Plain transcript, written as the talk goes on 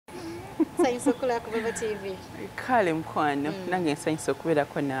Nsanyusa okubeera ku Baba TV. Kale mukwano nange nsanyusa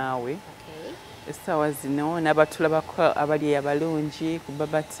okubeerako naawe essaawa zino n'abatulabako abali abalungi ku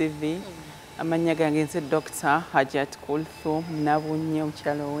Baba TV. Amannya gange nze Dr. Hajat Kulthum Nabunya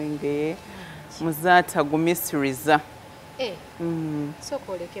Muzaata Muzaata Gumisiriza.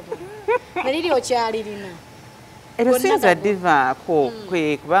 Sooka oleke mwana. Naliri okyalirina. Era sinza divaako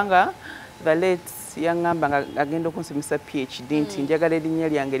kubanga the late yaŋŋamba nga agenda okunsomesa PhD nti njagala erinnya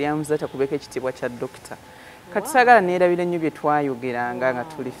lyange lya Muzaata kubeeko ekitiibwa kya dokita. Kati saagala neerabira ennyo bye twayogeranga nga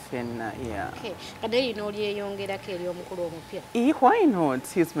tuli ffenna. Kati erino olyeyongerako eri omukulu omupya? Why not?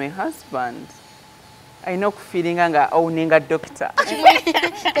 He's my husband. Alina okufiiringa nga owuninga dokita.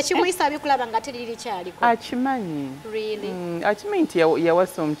 Tekimuyisa abikulaba nga teriri kyaliko? Akimanyi. Akimanyi nti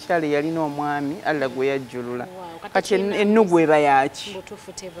yawasa omukyala eyalina omwami alla gwe yajjulula. Kati ennugu eba yaki?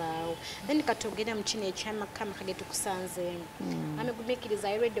 Butuufu tebaawo. Then kati ogenda mu kino ekyamakka ge tukusanzeemu. Amigumiikiriza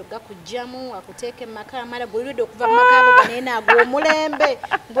ayirwedde okugakugyamu akuteeke mu maka amala gw'oyirwedde okuva mu maka ago ganeenaago omulembbe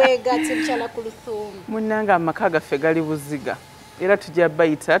bwegatsi mukyala Kulthum. Munnange amaka gaffe gali buziga. Era tujja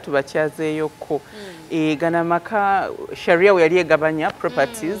bayita tubakyazeeyoko. Gana amaka sharia we yali egabanya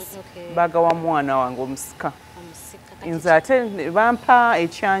properties bagawa mwana wange omusika. Nze ate bampa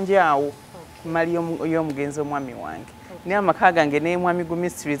ekyanja awo mali y'omugenzi omwami wange. Naye amaka gange ne mwami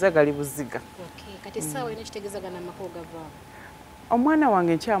Gumisiriza gali buziga. Kati essaawa olina ekitegeeza gano amaka ogavaamu? Omwana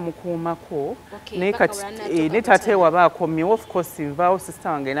wange nkyamukuumako naye kati taata waba akomyewo, of course nvaawo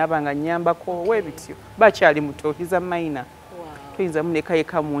sisita wange naabanga nnyambako weebityo bakyali muto, he's a minor. Tuyinza muleka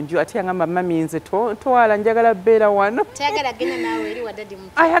yeka mu nju ate yangamba mami nze twala njagala bbeera wano. Tayagala genda naawe eri wadde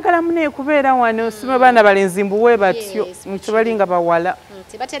muto? Ayagala munaye kubeera wano, sima baana balenzi mbuwe batyo tebalinga bawala.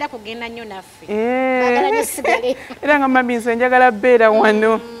 Tebatera kugenda nnyo naffe. Baagala nnyo sigale. Era nga mami nze njagala bbeera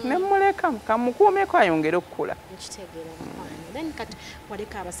wano ne muleka kamukuumeko ayongere okukula. Nkitegeera mukwano. Then kati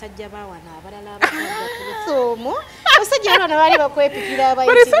waleka abasajja baawana abalala abakwadda Kulthum. Abasajja bano baali bakwepikira abayitirivu.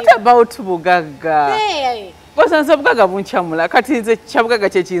 But it's not about bugagga. Bosanze obugagga bunkyamula kati nze kyabugagga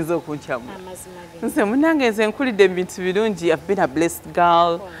kye kiyinza okuncamula. Nze munnange nze nkulidde mu bintu birungi. I've been a blessed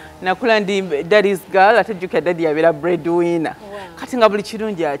girl. Nakula ndi daddy's girl ate jjukira daddy yabeera breadwinner. Kati nga buli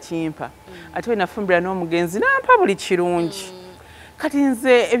kirungi akimpa. Ate we nafumbira n'omugenzi nampa buli kirungi. Kati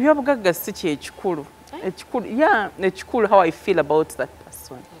nze ebyobugagga si kyekikulu. Ekikulu how I feel about that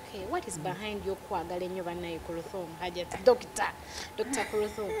person. What is behind your kwagala ennyo bannaye Kulthum Hajat Dr.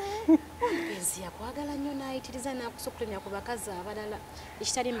 Kulthum? Omugenzi yakwagala nnyo n'ayitiriza n'akusokulemya ku bakazi abalala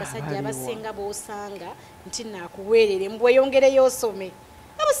ekitali mu basajja abasinga b'osanga nti naakuweerere mbweyongereyo osome.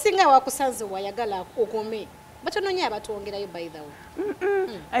 Abasinga wakusanze wayagala okome. Batono nnyo abatwongerayo by the way.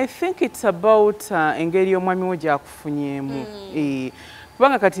 I think it's about engeri omwami wo gy'akufunyeemu.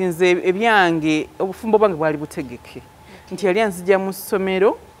 Kubanga kati nze ebyange obufumbo bwange bwali butegeke. Nti yali anzija mu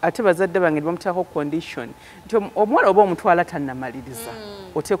ssomero ate bazadde bange bamutaako condition nti omuwala oba omutwala tannamaliriza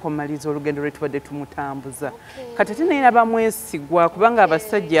oteekwa omumaliriza olugendo lwe tubadde tumutambuza. Kati ate naye nabamwesigwa kubanga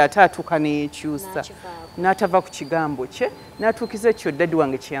abasajja ate atuuka neyekyusa n'atava ku kigambo kye n'atuukiza ekyo daddi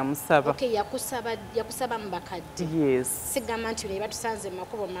wange kye yamusaba. Yakusaba mu bakadde? Yes. Sigamba nti ne batusanze mu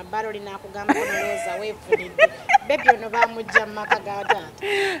makubo mu mabbalo linakugamba konoloza weefunidde bebi ono bamujja mu maka ga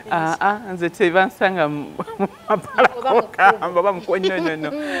taata. Nze tebansanga mu mabbalo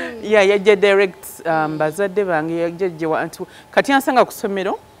no. Yajja direct bazadde bange yajja kati yansanga ku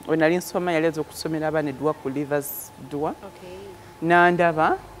ssomero we nali nsoma yali aza okusomera abaana edduwa ku Rivers Dua.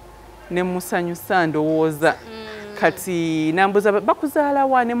 N'andaba ne musanyusa ndowooza. Kati nambuza bakuzaala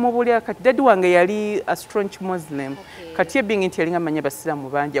wa ne mubulya kati daddy wange yali a staunch Muslim. Kati ye being nti yalinga amanya basiraamu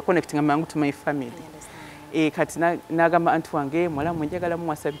bangi connecting mangu to my family. Kati n'agamba anti wange mwalamu njagala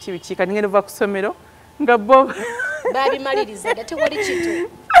muwasa biki kati ngenda ova ku ssomero nga bo babimaliriza ate wali kitu.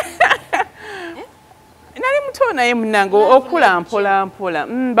 Nali muto naye munnange okula mpola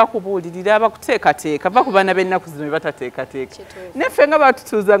bakubuulirira bakuteekateeka va baana b'ennaku zino be batateekateeka. Neffe nga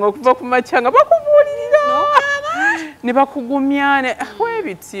batutuuzanga okuva ku makya nga bakubuulirira ne bakugumya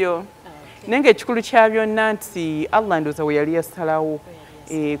weebityo. Naye ng'ekikulu kya byonna nti Allah ndowooza we yali yasalawo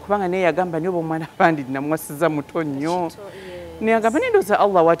kubanga naye yagamba niyo omwana abandi namuwasiza muto nnyo. Naye agamba nendowooza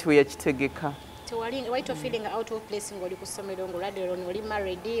Allah waati we yakitegeka. Why to feeling out of place ngoli ku ssomero ng'oladde oli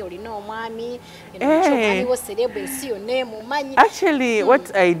married olina omwami was celebrity your name umanyi? Actually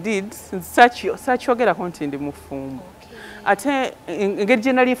what I did sakyogerako nti ndi mufumbo. Ate engeri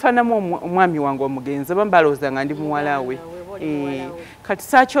gye nali nfaanamu omwami wange omugenzi abamu balowooza nga ndi muwala we. Kati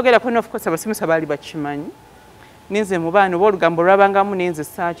sakyogerako of course abasomesa baali bakimanyi. Ninze mu baana oba olugambo lwabangamu nenze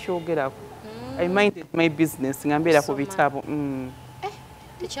sakyogerako. I minded my business nga mbeera ku bitabo.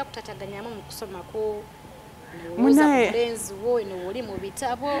 Tekyakutataganyamu mu kusoma ko munaye mulenzi wo eno oli mu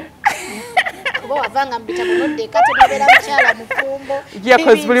bitabo kuba wavanga mu bitabo nodde kati nobera mukyala mufumbo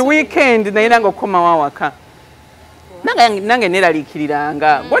because buli weekend nayina nga okukoma wawaka nange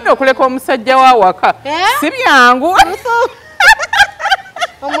neraliikiriranga gwonna okuleka omusajja wawaka si byangu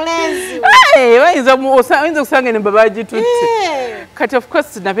omulenzi oyinza okusanga eno baba bagitutte kati of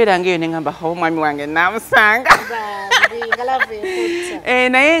course nabeeranga eyo neŋŋamba omwami wange namusanga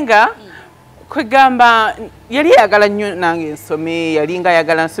naye nga kwegamba yali ayagala nnyo nange ensome yalinga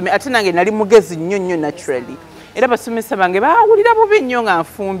ayagala nsome ate nange nali mugezi nnyo naturally era abasomesa bange baawulira bubi nnyo nga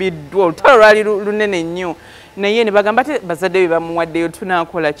nfumbiddwa olutalo lwali lunene nnyo naye ne bagamba ate bazadde be bamuwaddeyo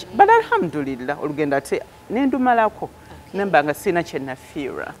tunaakola ki but alhamdulillah olugendo ate nendumalako nembanga sina kye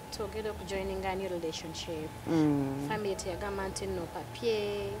nafiirwa twogera okujoininga new relationship family teyagamba nti nno papye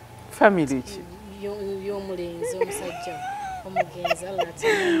family ki y'omulenzi omusajja omugenzi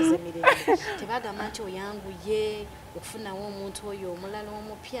alatambuza emirembe tebagamba nti oyanguye okufunawo omuntu oyo omulala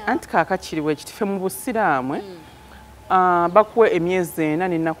omupya anti kaakakiriwe ekitife mu busiraamu bakuwa emyezi 4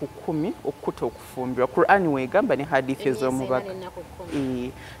 n'ennaku 10 okukuta okufumbirwa Qur'ani weegamba ne hadithi ez'omubaka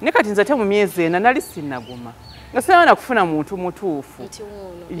ne kati nze ate mu myezi 4 nali sinnaguma nga sinabona kufuna muntu mutuufu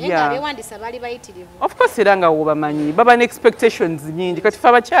of course era nga wobamanyi baba ne expectations nyingi kati fe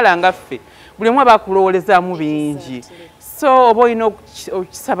abakyala nga ffe buli omu abakulowoolezaamu bingi so oba olina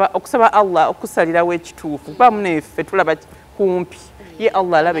okusaba Allah okusalirawo ekituufu kuba muneffe tulaba kumpi ye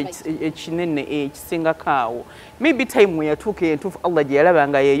Allah alaba ekinene ekisingako awo maybe time we yatuuka entuufu Allah gye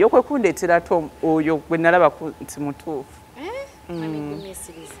yalabanga yeeyo kwe kundeetera ate oyo gwe nalabako nti mutuufu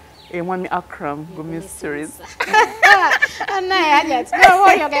mwami Acram Gumisiriza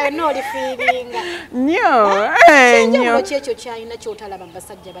nnyo kyekyo kyalina kyotalaba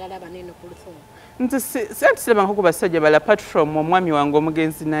basajja balala banene Kulthum nti siyatusirabangako ku basajja bala apart from omwami wange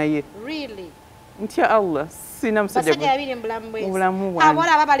omugenzi naye ntya Allah sina musajja mubulamu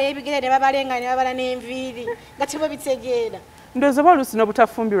babala ebigere ne babalenga ne babala n'enviiri nga tebo bitegeera ndowooza oba oluusi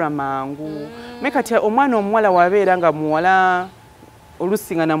n'obutafumbirwa mangu naye kati omwana omuwala wabeera nga muwala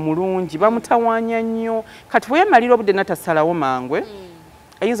olusiŋana mulungi bamutawaanya nnyo kati bwe yamalira obudde natasalawo mangwe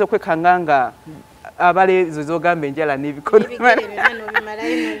ayinza okwekanga nga abala ezo zogamba enjala n'ebikono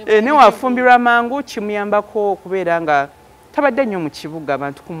newafumbirwa mangu kimuyambako okubeera nga tabadde nnyo mu kibuga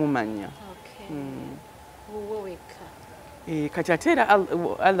abantu kumumanya kati ate era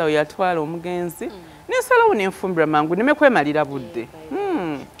Allah yatwala omugenzi nensalawo nenfumbirwa mangu neme kwemalira budde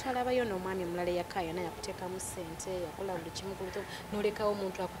twalabayo n'omwami mulala yakaya naye akuteekamu ssente yakola buli kimu Kulthum n'olekawo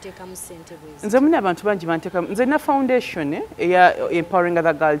omuntu akuteekamu ssente bwezi nze muna abantu bangi banteekamu nze na foundation eya empowering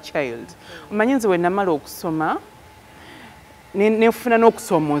the girl child omanyi nze we namala okusoma nenfuna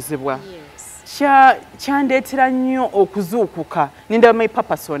n'okusoomoozebwa kyandeetera nnyo okuzuukuka nindaba my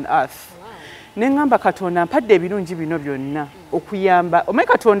purpose on earth neŋŋamba Katonda mpadde ebirungi bino byonna okuyamba omanyi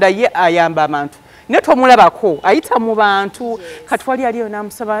Katonda ye ayamba abantu naye tomulabako ayita mu bantu kati wali aliyo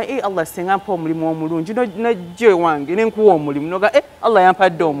namusaba Allah singa mpa omulimu omulungi najjo wange nenkuwa omulimu noga Allah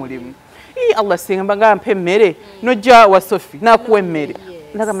yampadde omulimu Allah singa mbaga mpa emmere nojja wa Sofi nakuwa emmere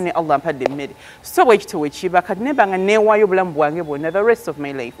nagamba ne Allah mpadde emmere so bwekito wekiba kati nebanga neewaayo obulamu bwange bwonna the rest of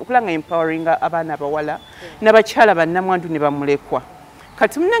my life okulanga empowering abaana abawala n'abakyala bannamwandu ne bamulekwa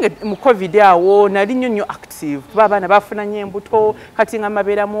kati munange mu covid awo nali nnyo active kuba abaana bafuna nnyo embuto kati nga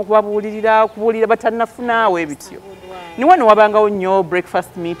mabeeramu okubabuulirira batannafunaawo ebityo ni wano wabangawo nnyo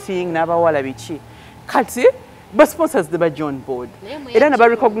breakfast meeting n'abawala biki kati basponsors ba John board era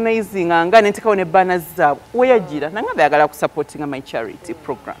nabarecognizinga nga nentekawo ne banners zaabwe weyagira nanga bayagala kusupportinga my charity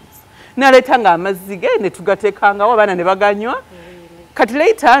programs naleeta nga amazzi ge ne tugateekangawo abaana ne baganywa kati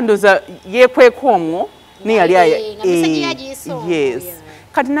later ndoza yeekweka omwo neyali yes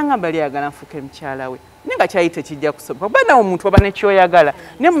kati nangamba yali ayagala nfuuke mukyala we naye nga kyali tekijja kusoboka kuba nawe omuntu oba nekyoyagala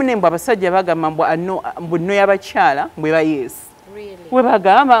naye munembu abasajja bagamba mbu nno y'abakyala mbwe ba yes we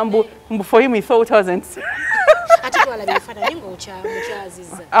bagamba mbu for him he thought wasn't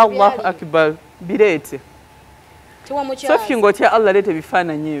Allahu akbar bireete Sofi ng'otya Allah leeta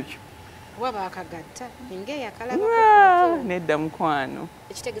ebifaananyi ebyo nedda mukwano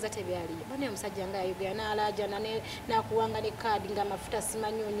ekitegeeza tebyaliyo bane omusajja nga ayogera n'alaajana n'akuwanga ne kaadi ng'amafuta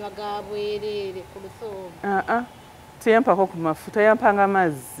simanyi onywa ga bwereere Kulthum teyampako ku mafuta yampanga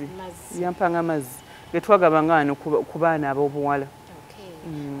amazzi getwagabanga wano ku baana ab'obuwala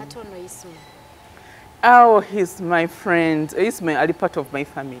ate ono Isma he's my friend Isma ali part of my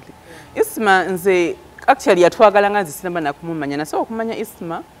family Isma nze actually yatwagala nga nze sinaba nakumumanya nasobola okumanya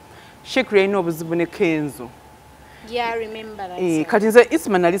Isma Shekri yalina obuzibu ne Kenzo Yeah, I remember that. Kati nze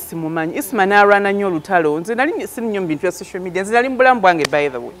Isma nali simumanyi. Isma n'alwana nnyo olutalo. Nze nali sinnyo mu bintu bya social media. Nze nali mu bulamu bwange by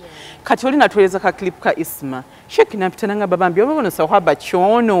the way. Kati oli natuweereza ka clip ka Isma. Sheikh nampita nangamba bambi oba bono sahaba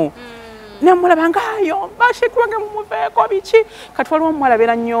kyono. Namulaba ng'ayomba Sheikh wange mumuveeko biki. Kati waliwo omuwala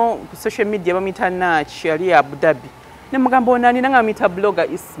abeera nnyo ku social media bamuyita Nach yali Abu Dhabi. Namugamba onani nanga amuyita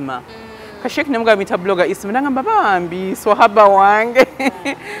blogger Isma. Kashek nemugamba amuyita blogger Isma nangamba bambi sahaba wange.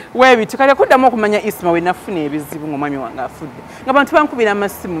 Webiti kale kuddamu okumanya Isma we nafuna ebizibu ng'omwami wange afudde. Nga bantu bankubira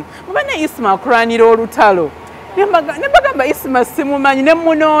amasimu. Muba ne Isma akulanira olutalo. Ne bagamba Isma simumanyi ne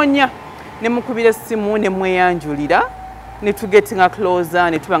munoonya. Ne mukubira essimu ne mweyanjulira. Ne tugetinga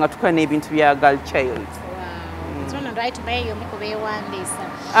closer ne tuba nga tukola n'ebintu bya girl child. Right to buy your mukube wandisa.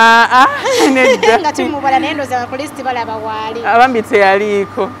 Nedda. Nga tumubala nendo za police balaba wali. Abambi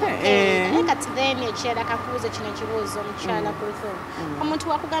teyaliko. Kati then ekyera kakuuza kino kibuuzo omukyala Kulthum. Omuntu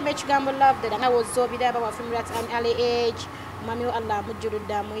wakugamba ekigambo love that nga wozobira aba wafumira at an early age. Mami Allah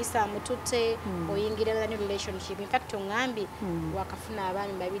mujjuludde amuyisa amututte oyingira na relationship. In fact ongambi wakafuna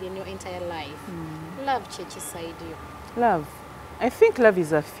abaami babiri in your entire life. Love kyekisaidiyo. Love. I think love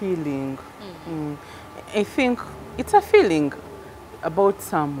is a feeling. I think it's a feeling about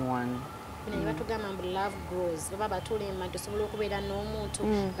someone. Love grows. Baba tulema tusobola okubeera n'omuntu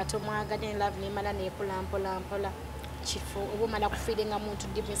gatomwaganya love nemala nepola mpola kifo obumala kufiiringa muntu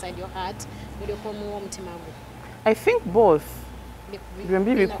deep inside your heart biriko omuwa omutima gwo. I think both.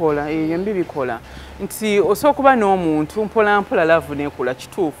 Byembi bikola. Nti osobola okuba n'omuntu mpola love nekola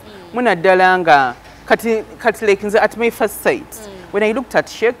kituufu. Munaddala nga kati like nze at my first sight when I looked at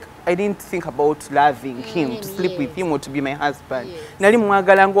Sheikh I didn't think about loving him, to sleep with him or to be my husband. Nali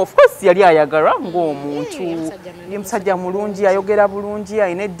mwagala ngo of course yali ayagalwa ng'omuntu ye musajja mulungi ayogera bulungi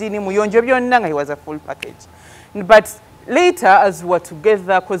ayina eddiini muyonjo byonna nga he was a full package. But later as we were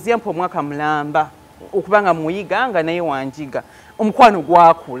together cause yampa omwaka mulamba okubanga muyiga nga naye wanjiga omukwano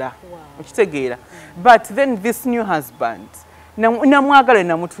gwakula okitegeera. But then this new husband namwagala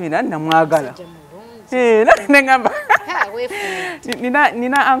namutwina namwagala. Nengamba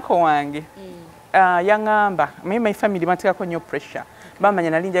nina uncle wange yangamba my family batekako nnyo pressure bamanya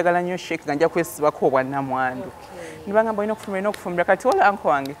nali njagala nnyo Sheikh nga nja kwesibako obwannamwandu nibangamba olina okufumbira kati ola uncle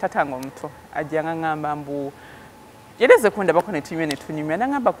wange tatange omuto ajja ngamba mbu yereze kundabako ne tunyumya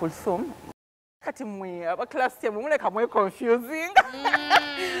nangamba Kulthum kati mwe abaklasi yamwe muleka mwe confusing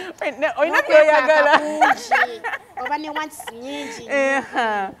olina byoyagala oba ne wants nyingi.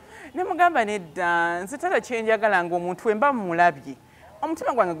 Nemugamba nedda nze tata kyenjagala ng'omuntu wemba mumulabye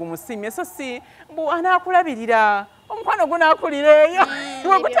omutima gwange gumusimye so si mbu anaakulabirira omukwano gunaakulira eyo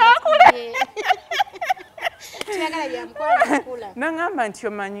wegutaakule. Nangamba nti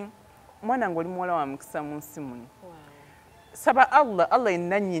omanyi mwana ng'oli muwala wa mukisa mu nsi muno saba Allah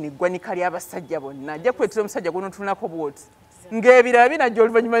ennannyini ggwanika ly'abasajja bonna ajja kuleetera omusajja gunotunako bwoti ng'ebirala binajja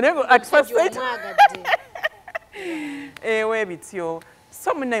oluvannyuma naye at first sight weebityo.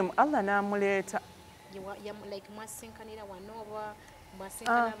 So munayi Allah n'amuleeta.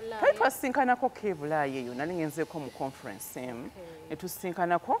 Kale twasinkanako k'ebulaayi eyo nali ngenzeeko mu conference emu ne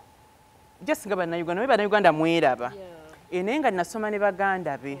tusinkanako just nga bannayuganda naye bannayuganda mweraba naye nga nasoma ne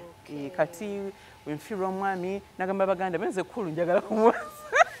baganda be kati wenfiirwa omwami nagamba baganda be nze kkulu njagala kumuwasa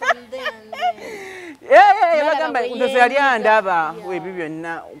bagamba ndoze yali andaba ebyo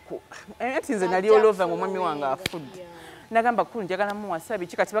byonna nti nze nali olova ng'omwami wange afudde. Nagamba kkulu njagala muwasa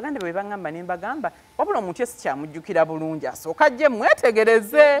biki kati baganda bwe bangamba ne mbagamba wabula omuntu esi kyamujjukira bulungi asooka ajje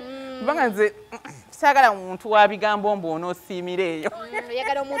mwetegereze kubanga nze saagala muntu wa bigambo mbu onoosiimira eyo.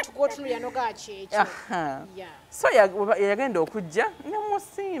 Yagala omuntu gw'otunulira n'ogakyekyo. So yagenda okujja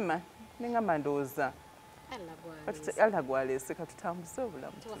nemusiima ne ngamba ndowooza Allah gwaleese katutambuze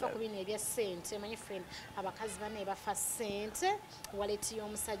obulamu. Tuwafa ku bino ebya ssente manyi friend abakazi bane bafa ssente waletiyo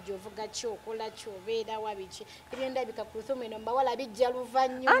omusajja ovuga ki okola ki obeera wa biki ebyendabika Kulthum eno mbawala bijja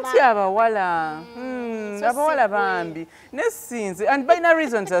luvannyuma. Anti abawala bambi nesinze and binary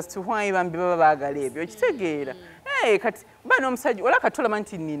reasons as to why bambi baba baagala ebyo okitegeera. Kati bano omusajja ola katulama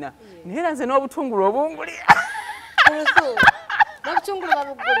nti nnina naye era nze n'obutungulu obungulira. N'obutungulu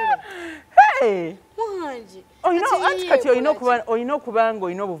babugulira. Kati olina okuba nga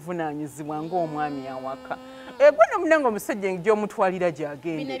olina obuvunaanyizibwa ng'omwami awaka. Gwe nomunange omusajja gy'omutwalira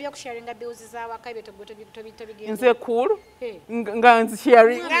gy'agenda. Bino ebyokusharinga bills z'awaka ebyo tobigenda. Nze cool nga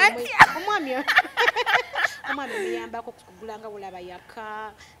nzisharinga ntya. Omwami muyambako kugulanga bulaba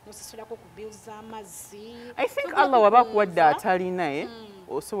yaka nosasulako ku bills z'amazzi. I think Allah waba akuwadde atalina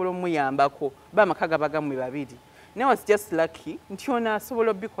osobola omuyambako ba amaka gabaga mwe babiri. Naye was just lucky nti ono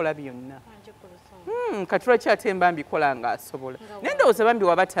asobola obikola byonna. Kati lwaki ate mba mbikola nga asobola naye ndowooza bambi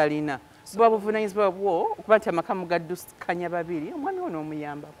waba talina buba buvunaanyizibwa bwo okuba nti amaka mugaddukanya babiri omwami wo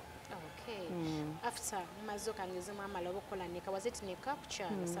n'omuyambako. After mazo kangeze mwamala obukola nika was it nika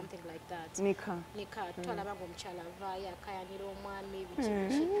kuchala something like that nika twalaba ngo mchala vaya kayanira omwami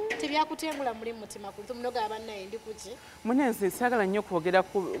bichi tibyakutengula muri mutima kuntu mnoga abannaye ndi kuki munenze sagala nnyo kwogera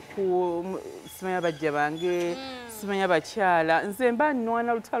ku simanya bajja bange simanya bakyala nze mba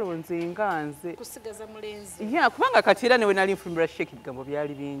nnwana lutalo nze nganze kusigaza mulenzi kubanga kati era newe nali nfumbira shake ebigambo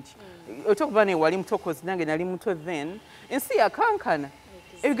byali bingi otokuba ne wali mutokozi nange nali muto then ensi yakankana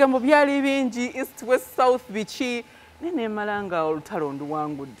ebigambo byali bingi east west south bichi nene malanga olutalo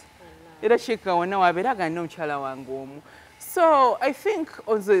nduwangudde era sheka wonna wabeeraga nno omukyala wange omu so I think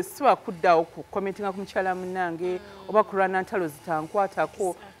nze siba kuddawo ku commentinga ku mukyala munnange oba kulwana ntalo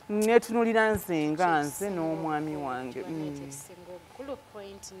zitankwatako netunulira nze nga nze n'omwami wange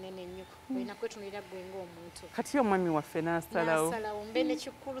kati omwami waffe n'asalawo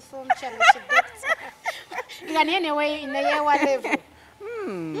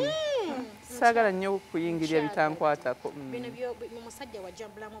saagala nnyo kuyingirira bitankwatako bino musajja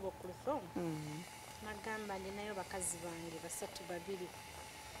wajambulamu Kulthum nagamba ndinayo bakazi bange basatu babiri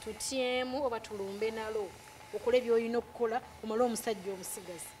tutyemu oba tulumbe nalo okola by'olina okukola omala omusajja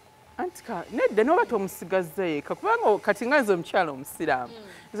omusigazi antika nedda n'oba tomusigaza yeka kubanga kati nga nze omukyala omusiraamu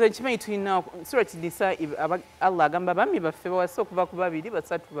nze nkimanyi tulina surati nisa Allah agamba bami baffe bawase okuva ku babiri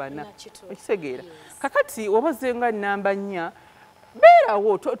basatu bana okitegeera kakati oba ozenga nnamba nnya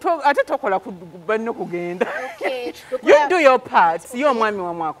beerawo ate tokola banno kugenda you do your part ye omwami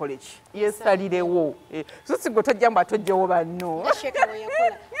wamu akola ki yeesalirewo so sigo tojja mbu atojjawo banno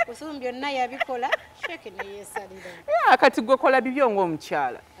byonna yabikola kati gwe kola bibyo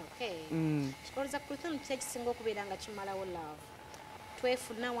ng'omukyala kikoloza Kulthum kyekisinga okubeera nga kimalawo love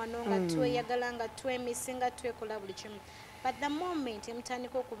twefuna wano nga tweyagala nga twemisi nga twekola buli kimu but the moment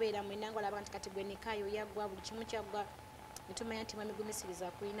emutandika okubeera mwena ng'olaba nti kati gwe nikayo yaggwa buli kimu kyaggwa nitumanya nti Acram Gumisiriza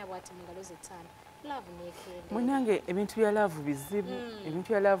akulina bw'ati mu ngalo ze ttaano love nekende munange ebintu bya love bizibu ebintu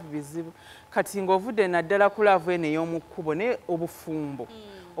bya love bizibu kati ng'ovudde naddala ku love eno ey'omu kkubo ne obufumbo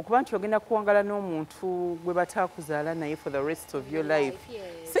okuba nti ogenda kuwangala n'omuntu gwe bataakuzaala naye for the rest of your life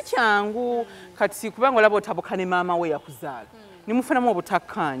si kyangu kati kubanga olaba otabuka ne maama we yakuzaala nimufunamu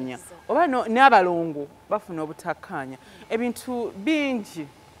obutakkaanya oba n'abalongo bafuna obutakkaanya ebintu bingi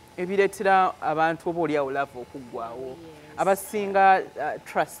ebireetera abantu oba oliawo love okuggwawo abasinga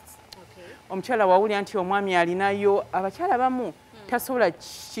trust omukyala wawulira nti omwami alinayo abakyala bamu tasobola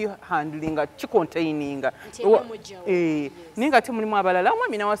kihandlinga kikontaininga naye nga temulimu abalala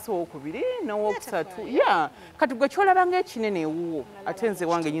omwami nawasa owokubiri n'owokusatu kati gwe kyolaba ng'ekinene ewuwo ate nze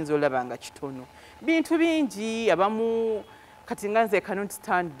wange nyinza olaba nga kitono bintu bingi abamu kati nga nze cannot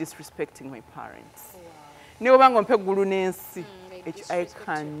stand disrespecting my parents ne obanga ompe eggulu n'ensi ekyo I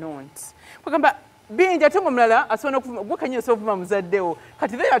cannot kugamba bingi ate ng'omulala asobola okuvuma gwe kanyini osobola okuvuma muzaddewo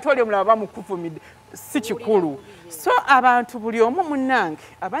kati beera atwali omulala bamukuvumidde si kikulu so abantu buli omu munnange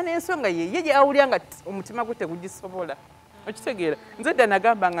aba n'ensonga ye gy'awulira nga omutima gwe tegugisobola okitegeera nze dda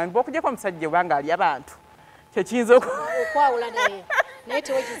nagamba nga okujjako omusajja obanga ali abantu kyekiyinza okwawula naye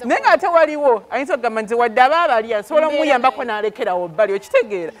naye ng'ate waliwo ayinza okugamba nze wadde aba abalya nsobola omuyambako n'alekerawo bbali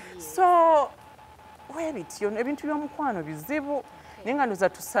okitegeera so webityo ebintu by'omukwano bizibu naye nga ndoza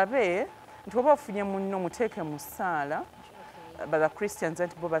tusabe nti oba ofunye munno muteeke mu ssaala baba Christians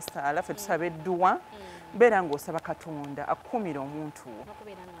nti bo basaala ffe tusabe edduwa mbeera ng'osaba Katonda akuumira omuntu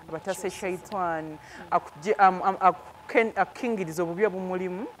abatase shaitani akukingiriza obubi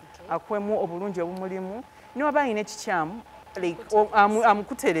obumulimu akwemu obulungi obumulimu niwaba alina ekikyamu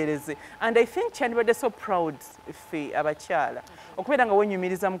amukuterereze and I think kyandibadde so proud ffe abakyala okubeera nga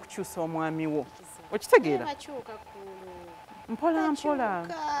wenyumiriza mu kukyusa omwami wo okitegeera mpola mpola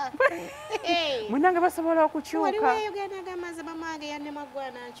munange basobola okukyuka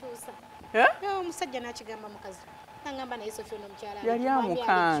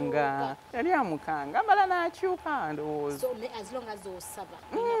yali amukanga amala n'akyuka ndowooza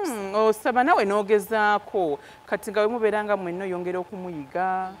osaba nawe n'ogezaako kati nga wemubeera nga mwenna oyongera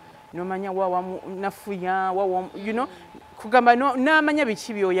okumuyiga n'omanya wawamu nafuya wawamu you know kugamba n'amanya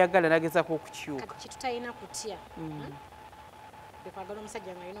biki by'oyagala nagezaako okukyuka kitutayina kutya bekwagala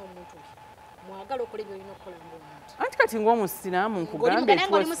omusajja nga alina omuntu mwagala okola by'olina okukola ng'omuntu anti kati ng'omusiraamu nkugambe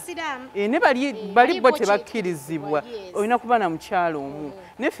ne bali bo tebakkirizibwa olina kuba na mukyalo omu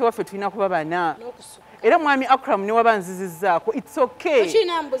neffe waffe tulina kuba bana era mwami Acram ne waba nzizizzaako it's okay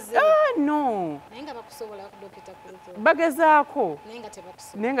no bagezaako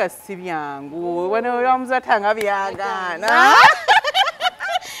naye nga si byangu wano Muzaata nga byagaana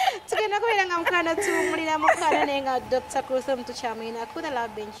tulina kubeera nga mukwano tuwummulira mukwano naye nga Dr. Kulthum tukyamulina ku the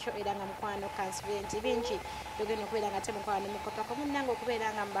Love Bench Show era nga mukwano kansubenti bingi tugenda okubeera nga te mukwano mukopako munnanga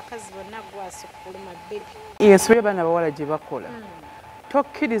okubeera nga mu bakazi bonna gwasukuluma bebi yensobe abaana bawala gye bakola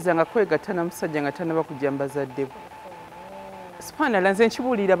tokkiriza nga kwegatta na musajja nga tanaba kujambaza ddebo subhanallah nze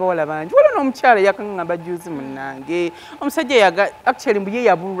nkibuulira bawala bangi waliwo n'omukyala yakaŋŋamba juzi munnange omusajja actually mbu ye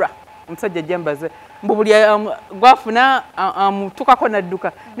yabulwa omusajja jambaza mbu buli gwafuna amutukako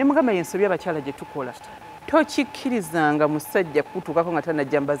nadduka ne mugamba yensobya abakyala gye tukola tokikkirizanga musajja kutuukako nga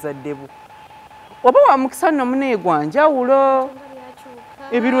tanajambaza ddebo oba wamukisa nno muneegwanjawulo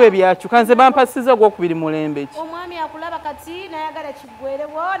ebiro ebyakyuka nze bampasiza ogwokubiri mulembe ki omwami akulaba kati nayagala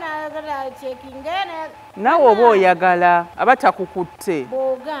kiggwerewo nayagala kyekinge naawe oba oyagala aba takukutte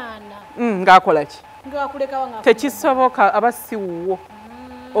bw'ogaana ng'akola ki ng'akulekawo nga tekisoboka aba si wuwo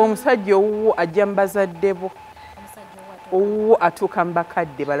omusajja owuwo ajambaza ddebo owuwo atuuka mu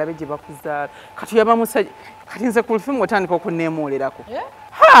bakadde balabe gye bakuzaala kati yaba musajja kati nze Kulthum otandika okunneemuulerako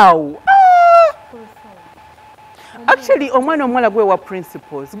how actually omwana omuwala gwe wa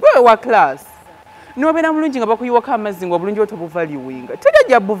principles gwe wa class nobeera mulungi nga bakuyiwako amazzi nga obulungi otobuvaluwinga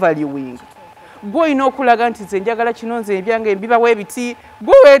tegajja buvaluwinga gwe olina okulaga nti nze njagala kino nze ebyange mbibawo ebiti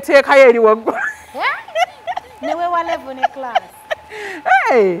gwe weeteekayo eri waggulu newewa level ne class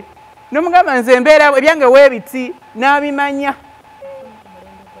nomugamba nze mbeera ebyange weebiti n'abimanya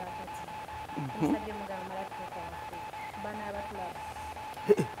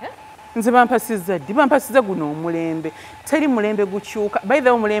nze bampasizza ddi bampasizza guno omulembe teri mulembe gukyuka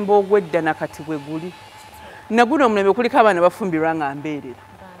bayithawo omulembe ogw'edda nakati bwe guli naguno omulembe kuliko abaana bafumbirwa nga mbeerera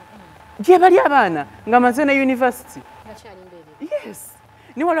gye bali abaana nga maze ne university yes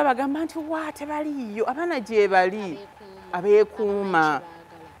ni waliwo bagamba nti wa tebaliiyo abaana gye bali abeekuuma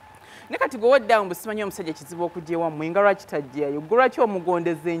ne kati gwe waddawo mbu simanyi omusajja kizibu okujja ewammwe nga lwaki tajjayo gwe lwaki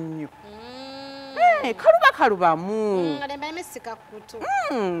omugondeze nnyo kalubamu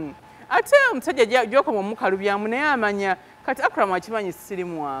ate omusajja gyokoma omukalubyamu naye amanya kati Acram akimanyi siri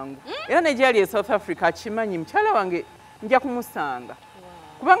mwangu era ne gyali e South Africa akimanyi mukyala wange nja kumusanga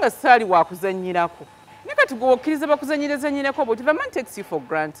kubanga saali wakuzanyirako ne kati gwe okkiriza bakuzanyirizanyirako but the man takes you for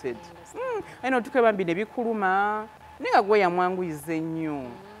granted ayina otuke bambi ne bikuluma naye nga gwe yamwanguyiza ennyo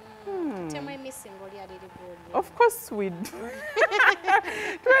of course we do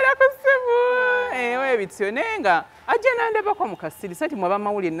tubeerako ssebo webityo naye nga ajja nandebako mu kasiri sati mwaba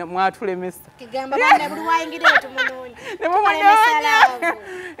mawulire mwatulemesa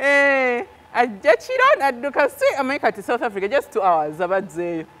ajja kiro nadduka si amanyi kati South Africa just 2 hours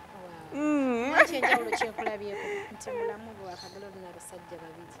abadzeeyo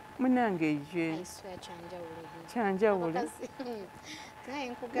munange ye kyanjawulo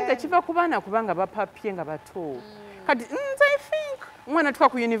nga kiva ku baana kubanga bapapye nga bato kati nze I think omwana tuka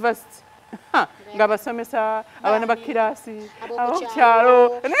ku university nga basomesa abaana ba kirasi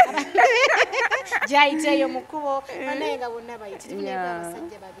abokukyalo gyayiteeyo mu kkubo banaye nga bonna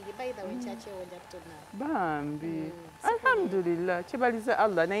bayitibabasajja babiri bayithawe kyakyewoja kutona bambi alhamdulillah kibaliza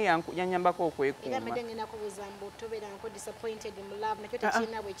Allah naye yanyambako okwekuuma era medde ngenda kubuuza mbu tobeera nko disappointed mu love nakyo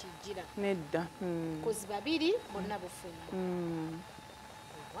tekirina bwe kijjira nedda kozi babiri bonna bufumbo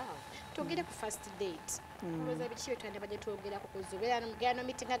tugere ku first date olowooza biki byetwandaba gye twogerako kuzubeerano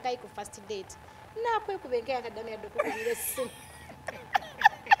mitinga gayi ku first date nakwekuba enkeya kaddamu yadde okukubira essimu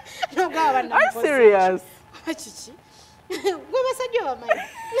nogaba kiki gwe basajja obamanyi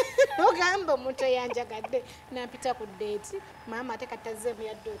ogamba omuntu eyanjagadde nampita ku date maama ate katazeemu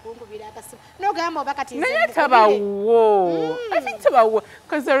yadde okunkubira akasimu nogamba oba kati naye tabawo I think tabawo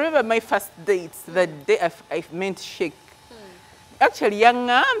because I remember my first date the day I meant shake actually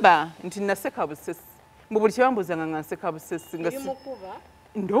yaŋŋamba nti naseka busesi mbu buli kyebambuuzanga nga nseka busesi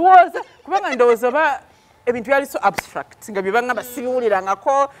ndowooza kubanga ndowooza oba ebintu byali so abstract nga bye baŋŋamba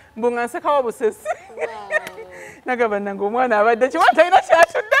sibiwulirangako mbu nga nsekawo busesi nagamba nange omwana abadde kiwa talina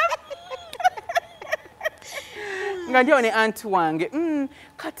kyatuddamu nga ndyawo ne anti wange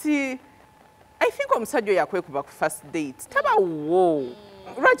kati I think omusajja oyo akwekuba ku first date tabawo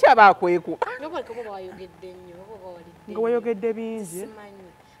lwaki aba akwekuba nga wayogedde bingi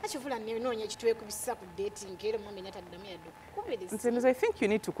nze I think you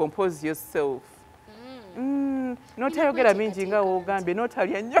need to compose yourself notayogera bingi nga woogambye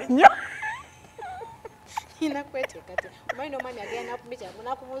notalya nnyo nnyo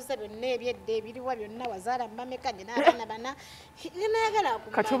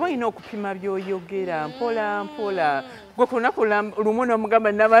kati oba olina okupima by'oyogera mpola mpola gwe ku lunaku lumu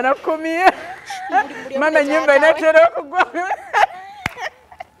n'omugamba nabana 10 mama ennyumba enatera okugwa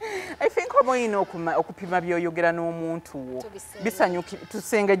I think oba oyina okupima by'oyogera n'omuntu wo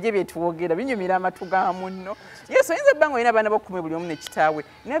tusengejje bye tuwogera binyumira amatu ga munno. Yes, oyinza ebbanga olina abaana b'okumi buli omu ne kitaawe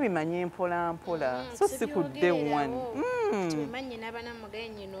naye bimanye mpola mpola so si ku day one. Tubimanye n'abaana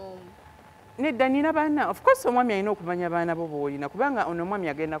mugenyi n'omu. Nedda nina baana of course omwami alina okumanya baana bo b'olina kubanga ono omwami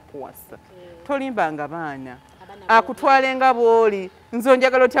agenda kukuwasa. Tolimbanga baana akutwale nga bw'oli nze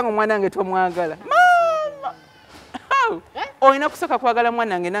onjagala otya nga omwana wange tomwagala. Olina kusooka kwagala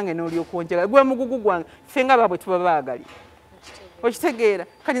mwana wange nange n'olyoka onjagala gwe mugugu gwange ffe nga baabwe tuba baagali. Okitegeera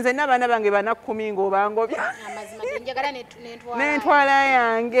kati nze nina abaana bange bana 10 ng'obangobya n'entwala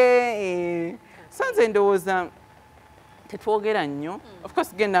yange. So nze ndowooza tetwogera nnyo. Of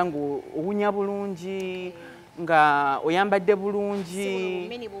course genda ng'owunya bulungi nga oyambadde bulungi.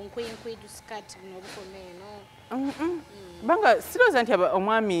 Banga sirowooza nti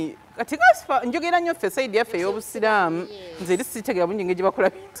omwami kati njogera nnyo ffe sayidi yaffe ey'obusiraamu nze eri sitegera bungi ngeri gye bakola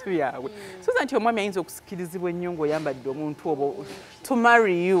bintu byabwe. Sirowooza nti omwami ayinza okusikirizibwa ennyo ng'oyambadde omuntu obo to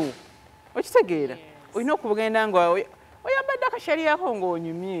marry you. Okitegeera olina okugenda nga oyambadde akashariyako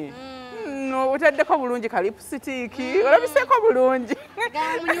ng'onyumye otaddeko bulungi kalipusitiiki olabiseeko bulungi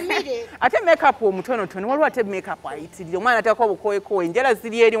ate makeup omutonotono waliwo ate makeup ayitirire omwana atako obukowekowe enjala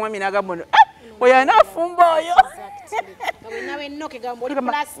ziri eri mwami n'agamba ono oyo alina afumba oyo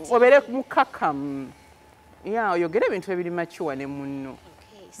obeere mukakamu oyogere ebintu ebiri makiwa ne munno.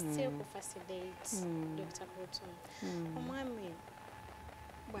 Omwami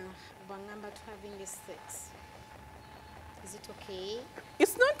bw'angamba to having sex. Is it okay?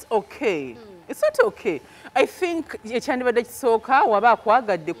 It's not okay. It's not okay. I think ekyandibadde kisooka waba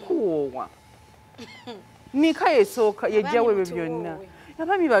akwagadde kuwoowa. Nika yesooka yejjawo ebyo byonna.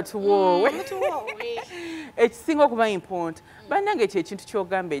 Abaami batuwoowe. Ekisinga okuba important. Bannange ekyo ekintu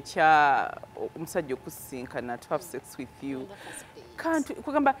ky'ogamba ekya omusajja okusinkana to have sex with you. Kantu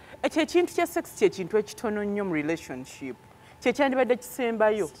kugamba ekyo ekintu kya sex kyekintu ekitono nnyo mu relationship. Kyekyandibadde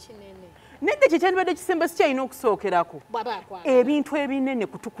kisembayo. Nedda kyekyandibadde kisemba sikyalina okusookerako ebintu ebinene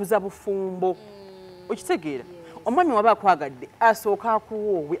kutukuza bufumbo. Okitegeera omwami waba akwagadde asooka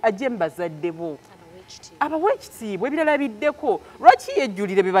akuwoowe ajje mu bazadde bo abawa ekitiibwa ebirala biddeko lwaki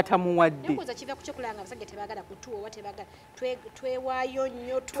yejjulire bye batamuwadde.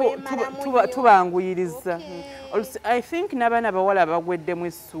 Tubanguyiriza. I think n'abaana abawala bagweddemu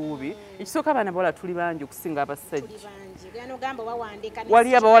essuubi ekisooka abaana abawala tuli bangi okusinga abasajja.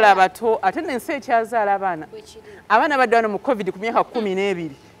 Wali abawala abato ate n'ensi ekyazaala abaana badde wano mu covid ku myaka 12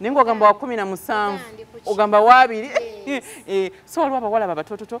 naye ng'ogamba wa 17 ogamba wa 2. So waliwo abawala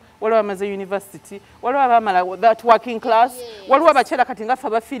babatototo waliwo abamaze university waliwo abamala that working class waliwo abakyala kati nga ffe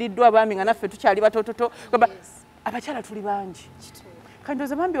abafiiriddwa abaami nga naffe tukyali batototo abakyala tuli bangi.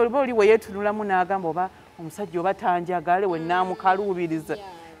 Kandooza bambi oliba oli we yeetunulamu n'agamba oba omusajja oba tanjagale we naamukaluubiriza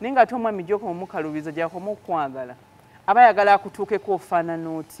naye ng'ate omwami gy'okoma omukaluubiriza gy'akoma okwagala aba ayagala akutuukeko ofaanana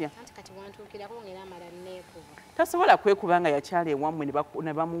otya. Tasobola kwekuba nga yakyala ewammwe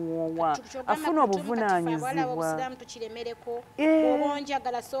ne bamuwoowa afuna obuvunaanyizibwa.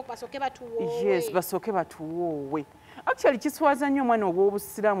 Yes, basooke batuwoowe. Actually kiswaza nnyo omwana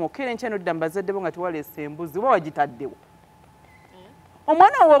ow'obusiraamu okeera enkya n'odda mu bazadde bo nga tewaleese embuzi oba wagitaddewo.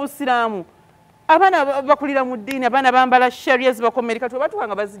 Omwana ow'obusiraamu abaana bakulira mu ddiini abaana bambala sharia zibakomereka tebatuuka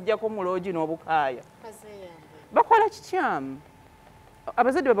nga baziggyako mu loogi n'obukaaya. Bakola kikyamu.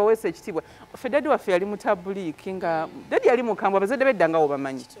 Abazadde babaweesa ekitiibwa. Ffe daddi waffe yali mutabuliiki nga daddi yali mukambwe abazadde bedda nga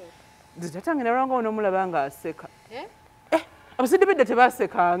obamanyi. Tatange nalwanga onoomulaba ng'aseka. Abazadde bedda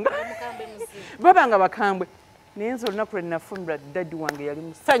tebaasekanga. Babanga bakambwe. Naye nze olunaku lwe nafumbira daddi wange yali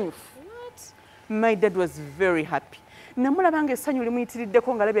musanyufu. My dad was very happy. Namulaba ng'essanyu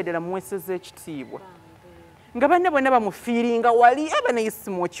limuyitiriddeko ng'alabye ddala muweeseza ekitiibwa. Nga banne bonna bamufiiringa wali aba naye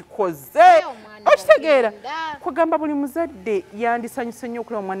simukikoze. Okitegeera kugamba buli muzadde yandisanyuse nnyo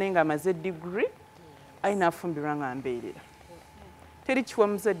okulaba omwana nga amaze degree alina afumbirwa nga mbeerera. Teri kiwa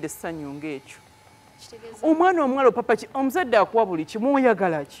muzadde essanyu ng'ekyo. Omwana omuwala opapa omuzadde akuwa buli kimu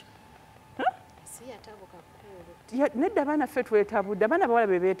oyagala ki? Nedda abaana ffe twetabudde abaana bawala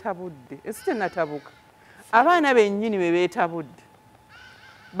be beetabudde ensi tennatabuka. Abaana bennyini be beetabudde.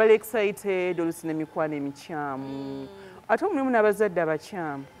 Bali excited oluusi n'emikwano emikyamu. Ate omulimu n'abazadde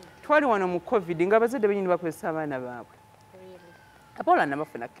abakyamu. Twali wano mu covid nga abazadde bennyini bakozesa abaana baabwe. Abawala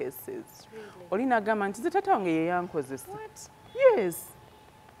nabafuna cases. Oli n'agamba nti nze taata wange ye yankozesa. Yes.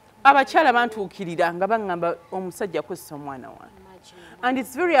 Abakyala bantuukirira nga baŋŋamba omusajja akozesa omwana wange. And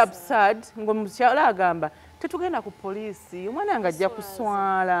it's very absurd ng'omukyala agamba tetugenda ku poliisi omwana wange ajja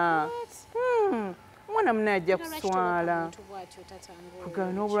kuswala. Omwana munaye ajja kuswala.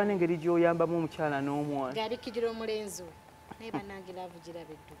 Kugana n'obulwa n'engeri gy'oyambamu omukyala n'omwana. Ng'abikkirira omulenzi we. Naye bannange laavu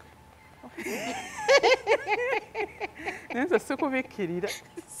giraba edduka. Nenzo sikubikirira.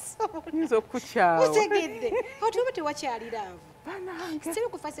 Nzo okukyaawa. Utegedde. Otuba tewakyalira avo. Siri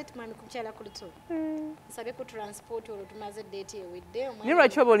kufa settlement ku kyala Kulthum. Nsabe ku transport olwo tumaze date ewedde. Ni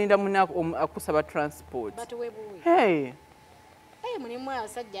lwaki oba olinda munaku akusaba transport? Batuwebuwe. Hey. Mulimu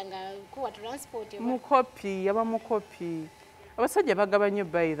abasajja nga kuwa transport. Mukopi, yaba mukopi. Abasajja bagaba nnyo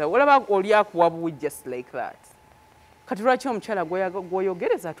bayitha. Olaba oli akuwa buwi just like that. Kati lwaki omukyala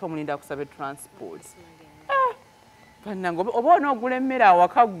gwoyogereza ate omulinda akusaba transport? Bannange oba onoogula emmere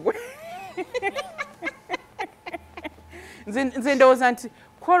awaka ggwe. Nze ndowooza nti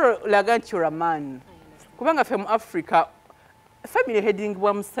kwolaga nti you're a man. Kubanga ffe mu Africa family heading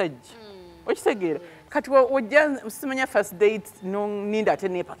bwa musajja. Okitegeera? Kati wojja simanya first date ninda ate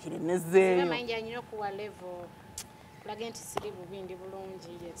neepakire nezzeeyo. Simanyi nnyo kuwa level. Kulaga nti siri bubindi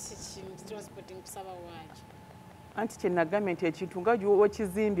bulungi transporting kusaba waaki. Anti kye nagambye nti ekintu nga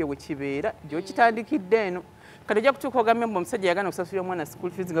wekizimbye we kibeera gy'okitandikidde eno. Kati ojja kutuuka ogambe mbu omusajja yagana okusasulira omwana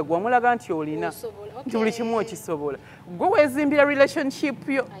school fees nga gwamulaga nti olina nti buli kimu okisobola. Gwe weezimbira relationship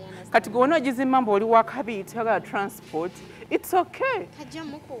yo. Kati gwe onoogizimba mbu oli wakabi teyagala transport. It's okay. Tajja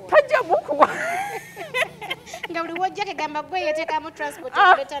mukuwa. Nga buli wojja kegamba gwe yeteekamu transport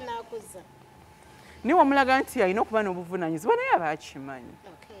okuleta n'akuza. Niwe wamulaga nti alina okuba n'obuvunaanyizibwa naye aba akimanyi.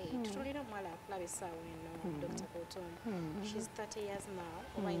 Tutulira omuwala akulaba essaawa eno Dr. Kulthum. She's 30 years now,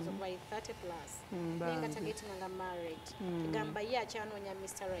 oba 30 plus. Naye nga tageetinga nga married. Egamba ye akyanoonya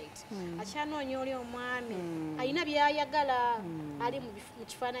Mr. Right. Akyanoonya oli omwami. Alina by'ayagala. Ali mu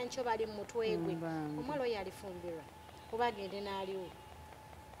kifaananyi ky'oba ali mu mutwe gwe. Omuwala oyo alifumbirwa. Oba agende n'aliwo.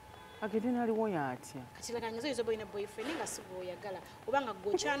 Agende n'aliwo y'atya. Kati laga ngezo oyinza oba olina boyfriend nga si gw'oyagala. Oba nga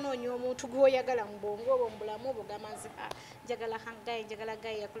gw'okyanoonya omuntu gw'oyagala mu bwongo obwo mu bulamu obwo gamba nti njagala hangayi, njagala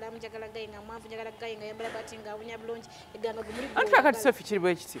gayi, yakulamu njagala gayi nga mwanvu, njagala gayi nga yambala bati nga awunya bulungi. Egamba gwe muli gw'oyagala. Ate kakati Sophie kiri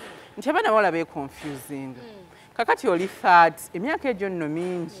bwe kiti. Nti abaana bawala confusing. Kakati oli 30, emyaka egyo nno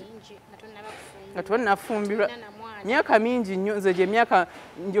mingi. Nga tonnafumbirwa. Myaka mingi nnyo nze gye emyaka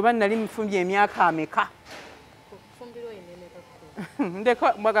njoba nali mufumbye emyaka ameka.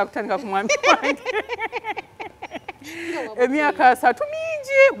 Ndeka mbaga kutandika ku mwami wange. Emyaka 3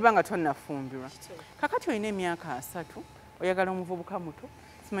 mingi kubanga tonnafumbirwa. Kakati olina emyaka 3 oyagala omuvubuka muto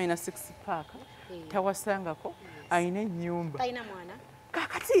simanyi na 6 pack tawasangako ayina ennyumba. Talina mwana.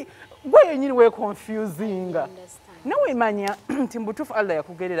 Kakati gwe yennyini we confusinga. Nawe manya nti mbutuufu Allah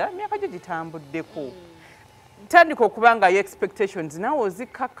yakugerera emyaka gyo gitambuddeko. Tandika okuba nga expectations nawe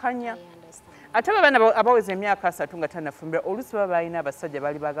ozikkakkanya. Ate abaana abaweza emyaka 3 nga tannafumbira oluusi baba balina abasajja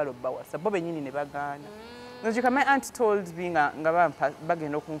bali baagala obbawasa bo bennyini ne bagaana. Nzika my aunt told me nga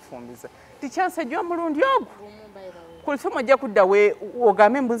bagenda okunfumbiza. Tikyanse gyo omulundi ogwo. Kulthum ojja kudda we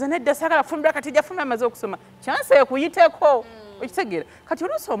ogambe mbu nze nedda saagala kufumbira kati jafumba amaze okusoma. Kyanse ekuyiteko. Okitegeera. Kati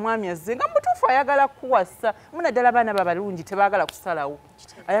oluusi omwami azze nga mutuufu ayagala kuwasa. Munaddala abaana babalungi tebaagala kusalawo.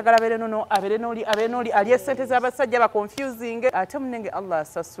 Ayagala abeere n'oli ali essente z'abasajja ba confusing. Ate munenge Allah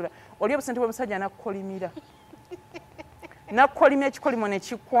asasula. Oli obusente bw'omusajja n'akkolimira. N'akkolimya ekikolimo ne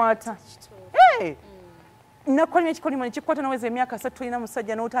kikwata. N'akkolimya ekikolimo ne kikwata n'oweza emyaka 3 tolina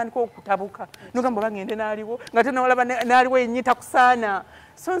musajja n'otandika okutabuka. N'ogamba bagende n'aliwo nga te n'olaba n'aliwo yennyita kusaana.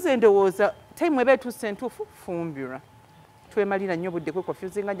 So nze ndowooza time eba etuuse entuufu fumbirwa. Twemalira nnyo budde kwe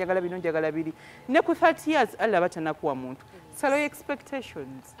confusing njagala bino njagala biri. Ne ku 30 years Allah aba tannakuwa muntu. Salary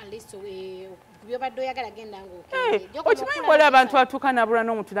expectations. At least byobadde oyagala genda ng'okende. Okimanyi bw'olaba abantu atuuka n'abula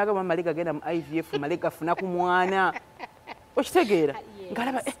n'omuntu n'agamba malega genda mu IVF malega afuna ku mwana. Okitegeera?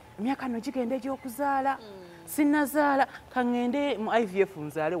 Ng'alaba emyaka nno gigenda egy'okuzaala. Sinnazaala ka ŋŋende mu IVF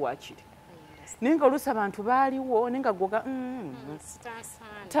nzaale waakiri. Naye nga oluusi abantu baaliwo naye nga gwoga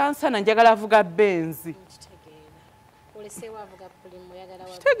tansana njagala avuga benzi.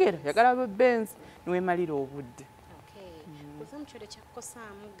 Kitegeera yagala benzi niweemalira obudde. Kulthum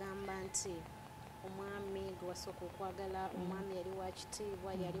kyakukosaamu gamba nti omwami gwe wasooka okwagala omwami yali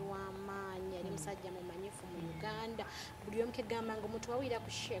wakitiibwa yali w'amaanyi yali musajja mumanyifu mu Uganda buli omu kegamba nga omuntu wawulira ku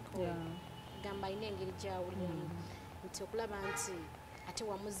sheeko gamba alina engeri gy'awuliramu nti okulaba nti ate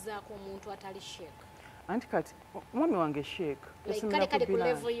wamuzzaako omuntu atali sheeko. Anti kati omwami wange sheeka kale ku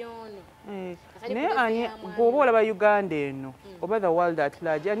levo y'ono naye ani bw'oba olaba Uganda eno oba the world at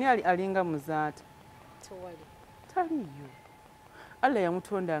large ani alinga Muzaata? Taliyo. Allah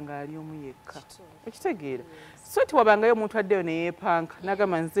yamutonda nga ali omu yekka. Okitegeera? So tiwabangayo omuntu addeyo ne yeepanka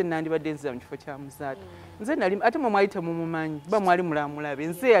n'agamba nze nandibadde nzira mu kifo kya Muzaata. Nze nali ate mwe mwali temumumanyi kuba mwali mulamulabe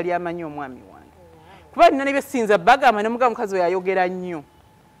nze yali amanyi omwami wange. Kuba nina ne bye ssinza bagamba ne mugamba mukazi we yayogera nnyo.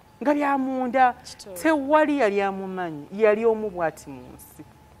 Nga byamunda tewali yali amumanyi yali omu bw'ati mu nsi.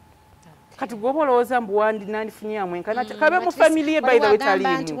 kati gwoba olowooza mbu nandifunye amwenkana kabe mu family by the way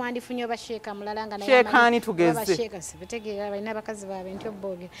talimu nti wandifunye obasheeka mulala nga sheekaani tugeze sibutegeera balina abakazi baabwe nti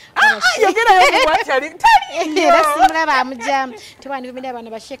obboge yogerayo muwatali era simulaba amujamu tiwandifumire abaana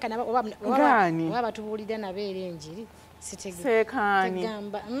basheeka oba batubuulira nabeera enjiri seekaani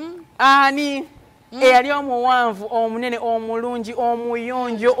ani eyali omuwanvu omunene omulungi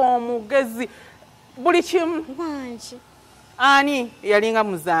omuyonjo omugezi buli kimu ani yalinga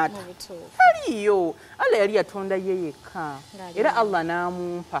Muzaata aliyo Allah yali yatonda ye yekka era Allah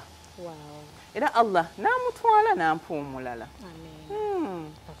n'amumpa era Allah n'amutwala n'ampa omulala.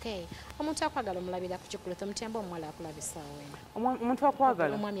 Okay. Omuntu akwagala omulabira ku Kulthum Mutembo omuwala akulabisaawe. Omuntu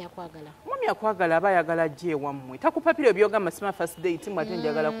akwagala omwami akwagala aba ayagala ajje ewammwe takupapira ebyogamba sima first date mu ate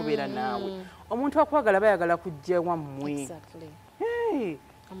njagala kubeera naawe. Omuntu akwagala aba ayagala kujja ewammwe.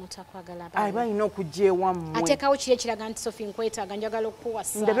 Omuntu akwagala aba alina okujja ewammwe. Ateekawo kiri ekiraga nti Sophie nkwetaaga njagala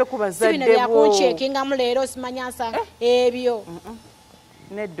okuwasa. Ndabe ku bazadde bo. Bino byakuncekingamu leero simanyasa ebyo.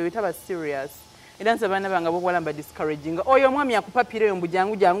 Neddo etaba serious. Era nze abaana bange bobwala mba discouraging. Oyo omwami akupapira eyo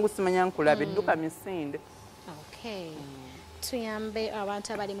mbujangu jangu simanya nkulabe edduka misinde. Okay. Tuyambe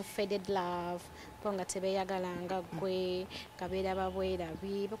abantu abali mu faded love bonga tebeyagalanga gwe kabeera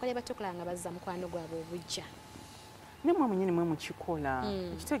babwerabi bakole batukulanga bazza mukwano gwabwe obujja. Ne mwe mwennyini mwe mukikola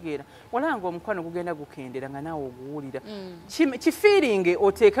kitegeera walanga omukwano gugenda gukendera nga naawe oguwulira kifiiringe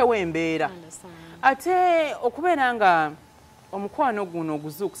oteekawo embeera ate okubeera nga omukwano guno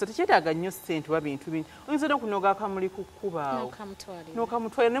oguzuukusa tekyetaaga nnyo ssente oba bintu bingi oyinza n'okunoga akamuli ku kkubaawo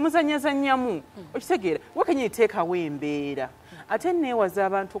n'okamutwalira ne muzanyazannyamu okitegeera wakenye iteekawo embeera ate neewaza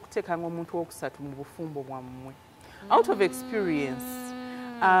abantu okuteekanga omuntu owokusatu mu bufumbo bwammwe out of experience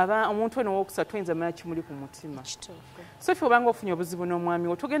omuntu ono owokusatu oyinza manya kimuli ku mutima so ffe obanga ofunye obuzibu n'omwami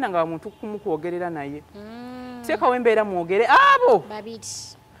wo togenda nga muntu kumu kwogerera naye teekawo embeera mwogere abo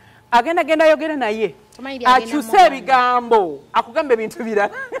agenda ayogera naye akyuse ebigambo akugamba ebintu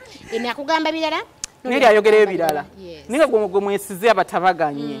birala akugamba birala neri ayogerayo birala naye gwe mwesize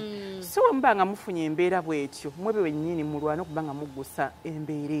abatabaganye so wemubanga mufunye embeera bwetyo mwebe wennyini mulwana okuba nga muggusa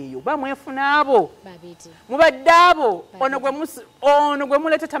embeera eyo bamwefuna abo mubadde abo ono gwe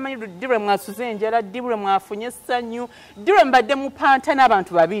muleeta tamanyi ddi lwe mwasuze enjala ddi lwe mwafunye essanyu ddi lwe mubadde mupanta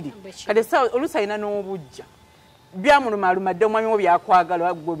n'abantu babiri kale oluusi alina n'obujja byamulumaluma omwami wo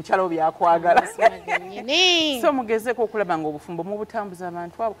byakwagala gwe omukyala wo byakwagala so mugezeeko okulaba nga obufumbo mubutambuza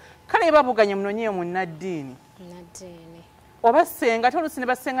abantu abo kale babuganye munonyeyo mu naddiini oba senga ate oluusi ne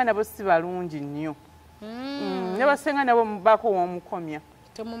basenga nabo si balungi nnyo ne basenga nabo mubaako w'omukomya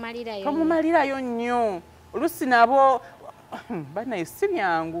tomumalirayo nnyo oluusi nabo banaye si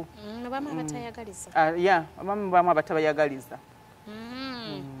byangu abamu abatabayagaliza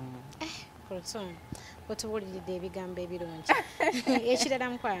otubuliridde ebigambo ebirungi ekirala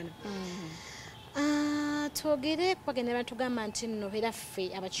mukwano twogere bagenda batugamba nti nno era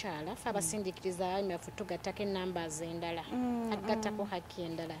ffe abakyala ffe abasindiikiriza myafu tugattako enambaazi endala agattako hakki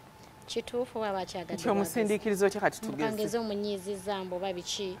endala kituufu oba bakyagadde omusindiikirizo kye kati tugeze omunyiiziza mbu oba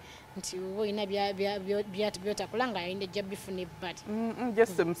biki nti oba olina byotakola nga alina ejja bifuna ebbali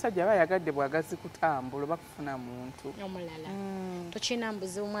jesse omusajja aba yagadde bwagazi kutambula oba kufuna muntu omulala tokirina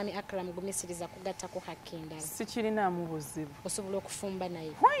mbuzi omwami Acram Gumisiriza kugattako hakki endala sikirinamu buzibu osobola okufumba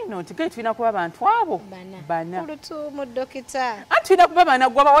naye why not ge tulina kuba abantu abo bana Kulthum dokita anti tulina kuba bana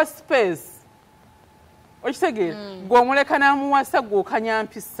gwabawa space okitegeera gw'omuleka n'amuwasa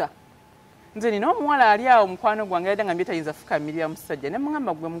gw'okanyampisa nze nina omuwala ali awo mukwano gwange yadde nga mbyetayinza fukamirira musajja ne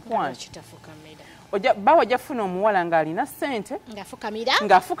mugamba gwe mukwano bawa ojja funa omuwala ng'alina ssente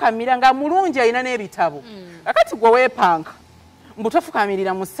ng'afukamira nga mulungi alina n'ebitabo akati gwe weepanka mbu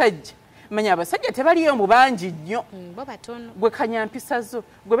tofukamirira musajja manya abasajja tebaliyo mu bangi nnyo gwe kanyampisa zo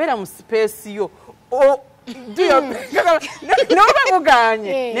gwe beera mu sipeesi yo n'oba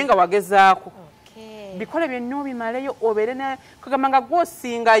muganye naye nga wagezaako bikole byonna obimaleyo obeere kugamba nga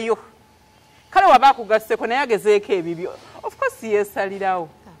gwosingayo kale waba akugasseko naye agezeeko ebibyo of course yeesalirawo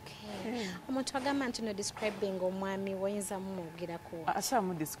omuntu agamba nti no describing omwami woyinza mumwogerako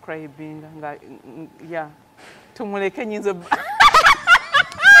asamu describing nga ya tumuleke nyinza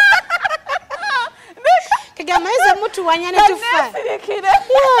kagamba yinza mutuwanya ne tufa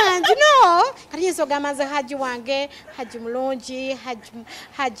no kati yinza ogamba nze haji wange haji mulungi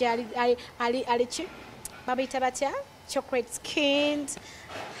haji ali ki babiyita batya chocolate skinned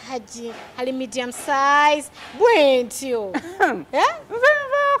haji ali medium size bwentyo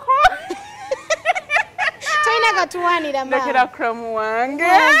toyina gatuwanira ndekera Acram wange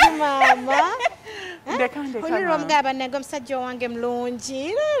mama olira omugaba nange omusajja wange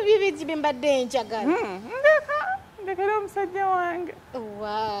mulungi bibiji bimbadde njagala ndekera omusajja wange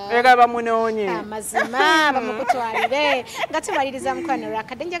ayagala bamunoonye amazima bamukutwalire nga tumaliriza mukwano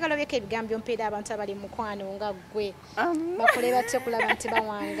lwakadde njagala obyeko ebigambo mpeera abantu abali mukwano nga ggwe bakole batya okulaba nti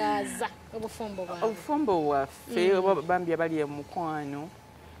bawangaaza obufumbo bwaffe oba bambi abali mukwano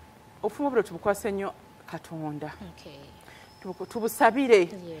obufumbo buno tubukwase nnyo Katonda tubusabire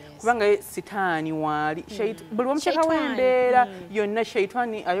kubanga sitaani waali buli omuteeka w'embeera yonna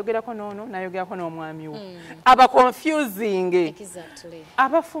shaitani ayogerako n'ono n'ayogerako n'omwami we aba confusing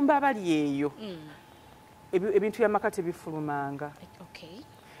abafumba abali eyo ebintu by'amaka tebifulumanga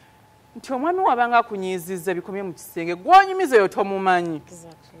nti omwami wabanga akunyiizizza bikomye mu kisenge gw'onyumiza oyo tomumanyi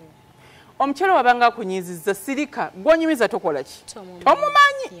omukyala wabanga akunyiizizza sirika gw'onyumiza tokola ki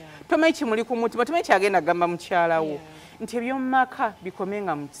tomumanyi tomanyi kimuli ku mutima tomanyi kyagenda gamba mukyala wo nti ebyomumaka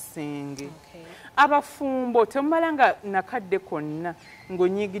bikomenga mu kisenge abafumbo temumala nga nakadde konna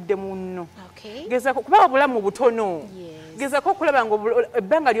ng'onyiigidde munno gezako kuba obulamu butono gezako okulaba nga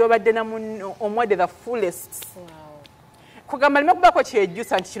ebbanga ly'obadde na munno omwadde the fullest kugamba lime kubako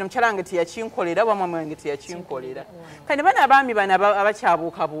kyejjusa nti kino mukyala wange teyakinkolera oba mwami wange teyakinkolera kale ne bana abaami bano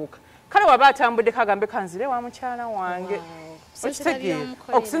abakyabuukabuuka kale waba atambudde kagambe kanzire wa mukyala wange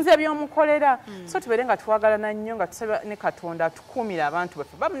okusinzira by'omukolera so tubeere nga twagalana nnyo nga tusaba ne Katonda atukuumira abantu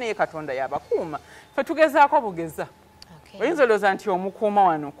baffe bamu naye Katonda yabakuuma ffe tugezaako bugeza oyinza olowooza nti omukuuma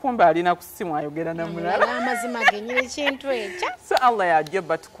wano kumbe alina ku ssimu ayogera na mulala amazima genyini ekintu ekyo so Allah yajja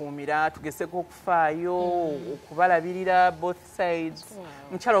batukuumira tugezeko okufaayo okubalabirira both sides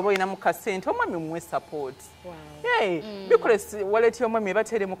mukyala oba olina mu kasente omwami mumuwe support bikole waleti omwami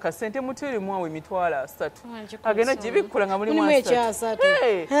ebatere mu kasente muterimu awo emitwalo 3 agenda gyebikkula nga mulimu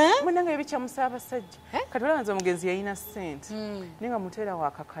 3 munanga ebikyamusa abasajja kati olanza omugenzi yalina sente naye nga muteera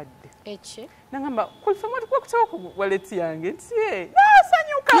wakakadde nagamba kulifemu tukwakutewa ku waleti yange nti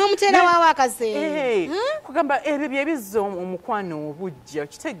nasanyuka n'omuteera waawo akasente kugamba ebyo byebizza omukwano obujja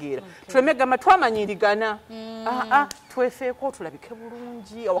okitegeera tuleme gamba twamanyirigana twefeeko tulabike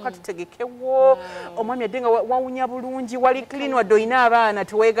bulungi awaka tutegekewo omwami adde nga wawunya bulungi wali clean wadde olina abaana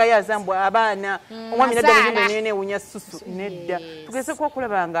teweegayaza mbw abaana omwami nadda mulimbe naye newunya susu nedda tugezeko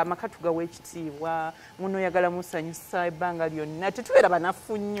okulaba nga amaka tugawa ekitiibwa muno oyagala musanyusa ebbanga lyonna tetubeera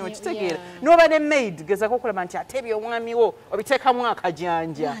banafu nnyo kitegeera n'oba ne maid gezako okulaba nti ate ebyomwami wo obiteekamu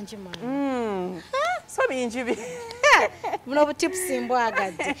akajanja so bingi muno obutipusi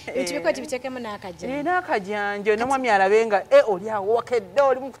mbwagadde ebitibiko tibiteekemu n'akajanja n'omwami alabe nga oli awo wakedde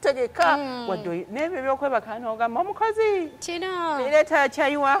oli mukutegeka wadde n'ebyo byokwebaka n'ogamba omukozi kino leeta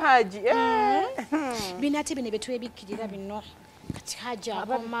cyayi wa haji bino ate bino byetwebikkirira bino kati haja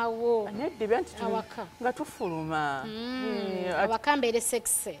akomawo awaka nga tufuluma awaka mbeere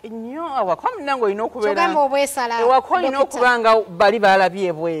sekise nnyo awaka munange olina okubeera ewaka olina okuba nga bali baalabye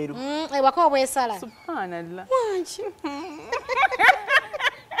ebweru ewaka obwesala subhanallah wangi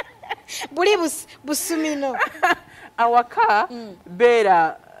buli busumino awaka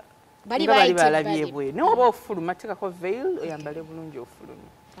beera bali baalabye ebweru naye oba ofuluma teekako veil oyambale bulungi ofulume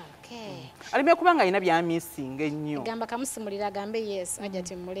alime kubanga alina byamisinga ennyo gamba kamusimulira agambe yes ajja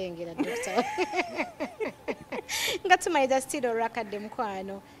timulengera dokita nga tumaliriza stili olwakadde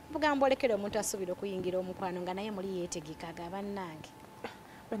mukwano bugamba olekera omuntu asuubira okuyingira omukwano nga naye muli yeetegeka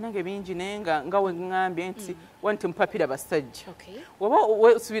bannange bingi naye nga weŋŋambye nti wanti mupapira basajja waba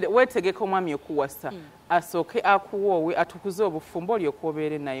weetegeka omwami okuwasa asooke akuwoowe atukuze obufumbo olyoka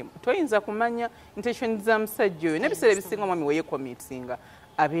obeere naye toyinza kumanya intention za musajja oyo n'ebiseera ebisinga omwami weyekomitinga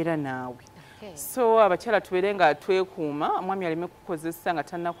abeera naawe so abakyala tubeere nga twekuuma omwami aleme kukozesa nga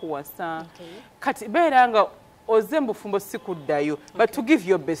tannakuwasa kati beera nga oze mbufumbo si kuddayo but to give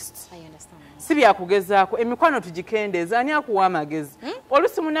your best si byakugezaako emikwano tugikendeeza ani akuwa amagezi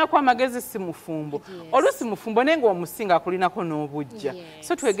oluusi munaako amagezi si mufumbo oluusi mufumbo naye nga omusinga akulinako n'obujja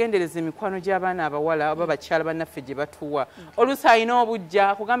so twegendereza emikwano gy'abaana abawala oba bakyala bannaffe gye batuwa oluusi alina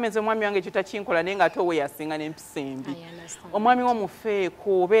obujja kugamba nze omwami wange ekyo takinkola naye ng'ate owe yasinga n'empisa embi omwami wo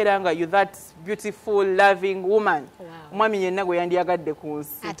mufeeko obeera nga you that beautiful loving woman omwami yenna gwe yandiyagadde ku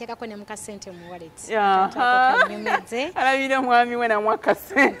nsi ateekako ne mukasente mu wallet alabire omwami we namwa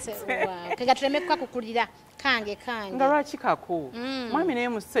kasente kega tuleme kukakukulira kange nga lwaki kako mwami naye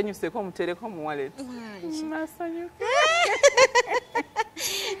musanyuseko omutereko mu wallet masanyuka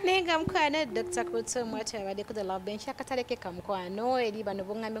nenga mukwano Dr. Kulthum ati abadde ku the love bench akataleke kamukwano eri bano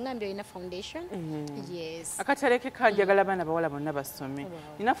bongambye olina foundation yes akataleke kanjagala abaana bawala bonna basome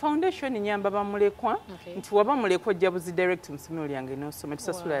nina foundation nyamba bamulekwa nti waba mulekwa ojja buzi direct musomero lyange n'osoma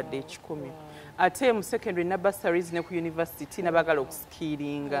tusasula yadde 10 ate mu secondary na bursaries ne ku university nabagala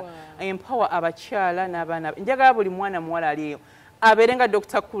okuskiringa empower abakyala n'abaana njagala buli mwana muwala aliyo abeere nga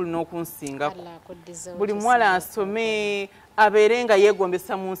Dr. Cool n'okunsingako buli muwala asome aberenga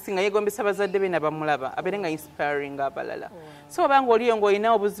yegombesa mu nsi nga yegombesa bazadde be nabamulaba aberenga inspiring abalala so obanga oliyo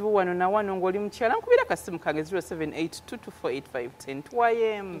ng'olina obuzibu wano na wano ng'oli mukyala nkubira akasimu kange 0782248510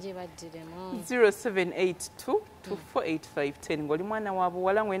 twayemu 0782248510 ng'oli mwana wa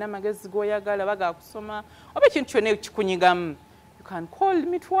buwala ng'olina amagezi g'oyagala baga kusoma oba ekintu kyonna ekikunyigamu you can call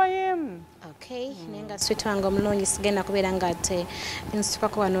me twayemu. Okay, nenga sweet wange omulungi sigenda kubeera nga ate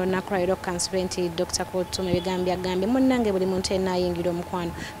nsukako wano nakulwairo kansula nti Dr. Kulthum ebigambye agambye munnange buli muntu yenna ayingira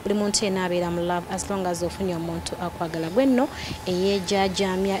omukwano buli muntu yenna abeera mu love as long as ofunye omuntu akwagala gwenno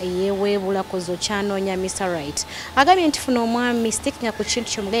eyejaajamya eyeweebula kozo kyanoonya Mr. Right agambye nti funa omwami stickinga ku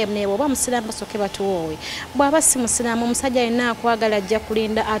kintu kyomugaye neebo oba musiraamu basooke batuwoowe bw'aba si musiraamu omusajja yenna akwagala ajja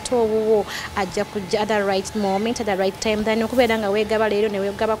kulinda ate obuwo ajja kujja at the right moment at the right time then okubeera nga weegaba leero ne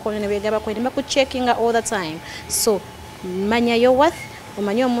weegaba kono ne weegaba kono ku checking all the time so manya your worth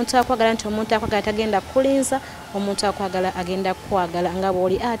omanya omuntu akwagala nti omuntu akwagala tagenda kulinza omuntu akwagala agenda kwagala nga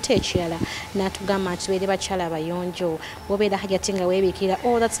bwoli ate ekirala natugamba nti beere bakyala abayonjo bobeera hajati nga weebikira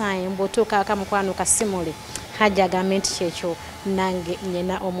all the time bw'otuuka akamukwano kasimule hajja agambe nti kyekyo nange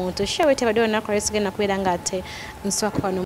nyina omuntu shewe tebadde olunaku lwesigenda kubeera nga ate nswako wano